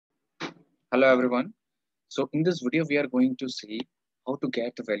Hello everyone. So in this video we are going to see how to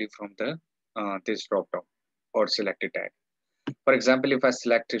get the value from the this dropdown or selected tag. For example, if I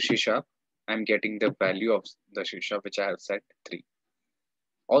select C sharp, I'm getting the value of the C sharp which I have set 3.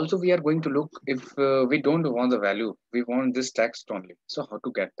 Also we are going to look if we don't want the value, we want this text only. So how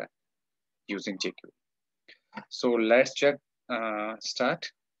to get that using JQuery. So let's check start.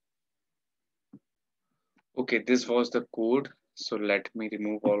 Okay, this was the code. So let me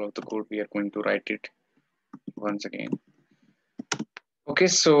remove all of the code. We are going to write it once again. Okay,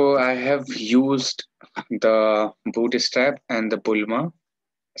 so I have used the bootstrap and the Bulma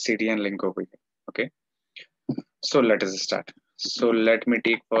CDN link over here. Okay, so let us start. So let me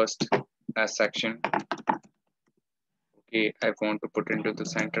take first a section. Okay, I want to put into the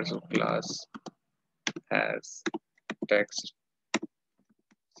center, so class has text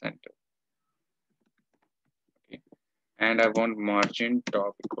center. Okay, and I want margin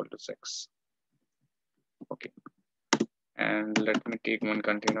top equal to 6. Okay, and let me take one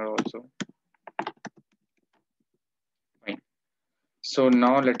container also. Fine. So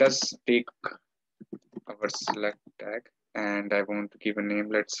now let us take our select tag and I want to give a name,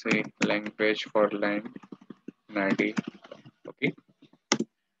 let's say language for line 90. Okay,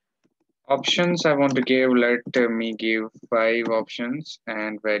 options I want to give, let me give 5 options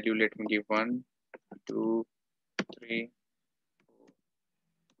and value let me give 1 2 3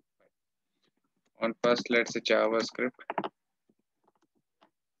 4. On first let's say JavaScript.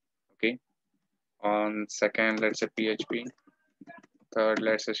 Okay, on second let's say PHP, third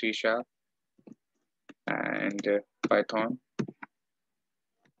let's say C sharp and Python.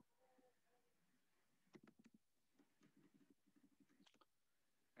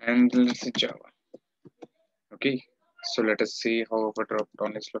 And let's say Java. Okay, so let us see how our drop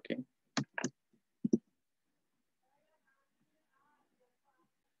down is looking.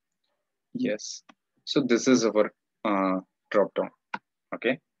 Yes, so this is our drop down.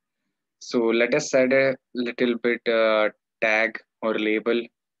 Okay, so let us add a little bit tag or label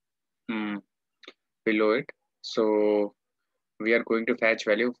below it. So we are going to fetch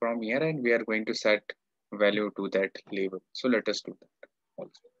value from here and we are going to set value to that label. So let us do that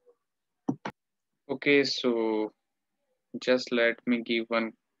also. Okay, so just let me give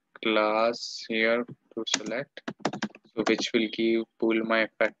one class here to select, so which will give pull my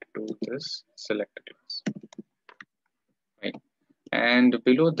effect to this select class. Right. And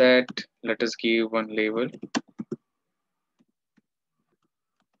below that, let us give one label.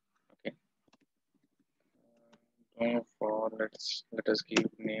 Okay. For let us give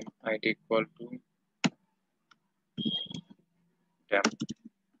name id equal to temp.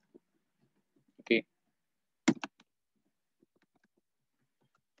 Okay.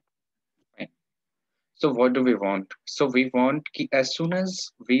 Fine. So what do we want? So we want as soon as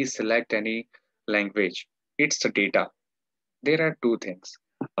we select any language, it's the data. There are two things.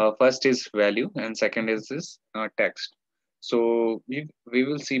 First is value and second is this text. So we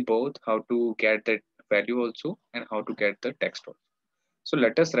will see both how to get that value also and how to get the text also. So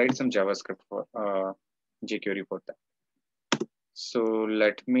let us write some JavaScript for jQuery for that. So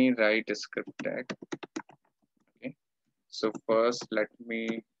let me write a script tag. Okay. So first let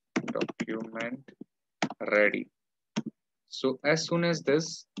me document ready. So as soon as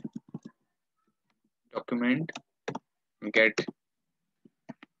this document get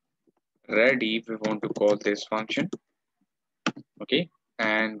ready, we want to call this function. Okay,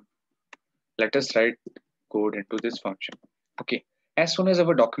 and let us write code into this function. Okay, as soon as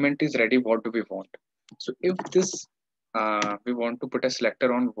our document is ready, what do we want? So if this we want to put a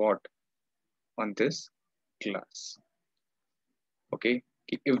selector on what? On this class. Okay,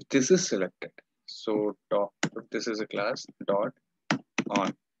 if this is selected, so dot, if this is a class dot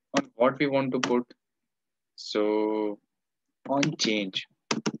on what we want to put, so on change.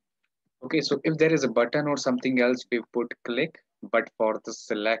 Okay, so if there is a button or something else, we put click, but for the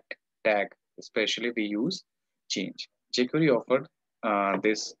select tag especially we use change. jQuery offered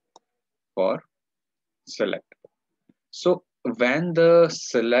this for select. So when the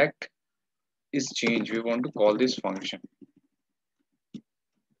select is changed, we want to call this function.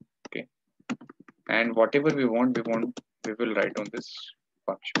 Okay, and whatever we want we will write on this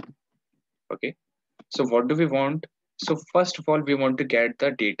function. Okay, so what do we want? So first of all we want to get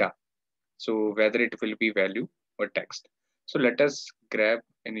the data, so whether it will be value or text. So let us grab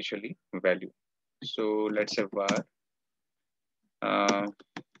initially value. So let's say var uh,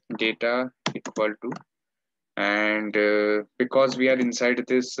 data equal to, and because we are inside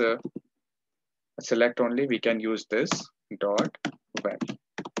this select only, we can use this dot value.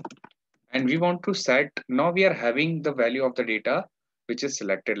 And we want to set, now we are having the value of the data which is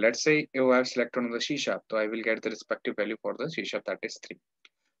selected. Let's say if I have selected on the C sharp, so I will get the respective value for the C sharp, that is 3.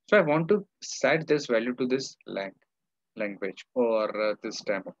 So I want to set this value to this language or this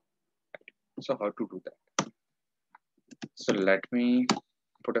demo. So how to do that? So let me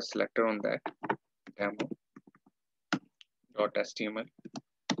put a selector on that demo.html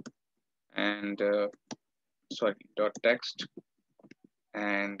and .text,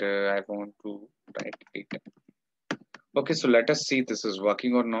 and I want to write data. Okay, so let us see this is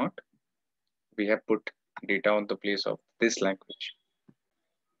working or not. We have put data on the place of this language.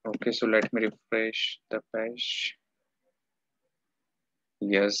 Okay, so let me refresh the page.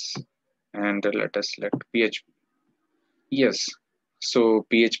 Yes, and let us select PHP. Yes, so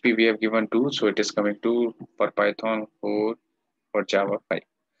PHP we have given 2, so it is coming 2 for Python, 4 for Java, 5.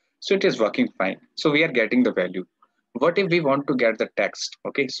 So it is working fine. So we are getting the value. What if we want to get the text?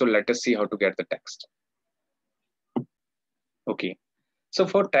 Okay, so let us see how to get the text. Okay, so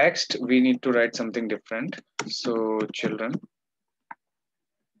for text, we need to write something different. So children.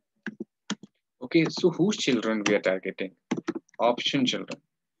 Okay, so whose children we are targeting? Option children.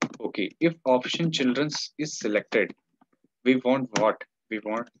 Okay, if option children is selected, we want what? We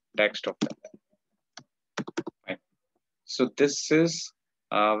want text of them. Fine. So this is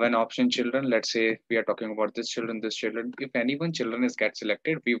when option children, let's say we are talking about this children. If anyone children is get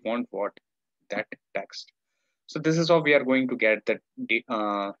selected, we want what? That text. So this is how we are going to get the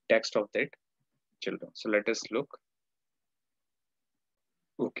text of that children. So let us look.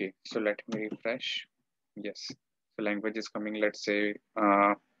 Okay, so let me refresh. Yes, the language is coming. Let's say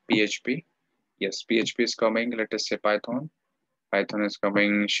PHP. Yes, PHP is coming. Let us say Python. Python is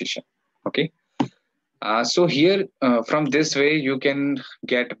coming Shisha. Okay. So here, from this way, you can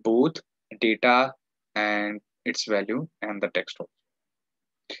get both data and its value and the text.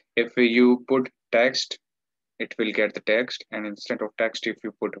 If you put text, it will get the text, and instead of text, if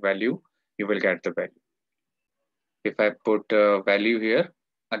you put value, you will get the value. If I put value here,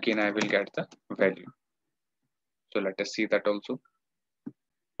 again I will get the value. So let us see that also.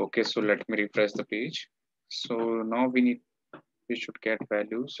 Okay, so let me refresh the page. So now we should get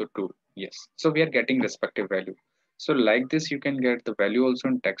value. So 2, yes. So we are getting respective value. So like this, you can get the value also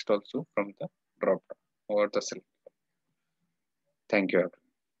and text also from the drop down or the select. Thank you, everyone.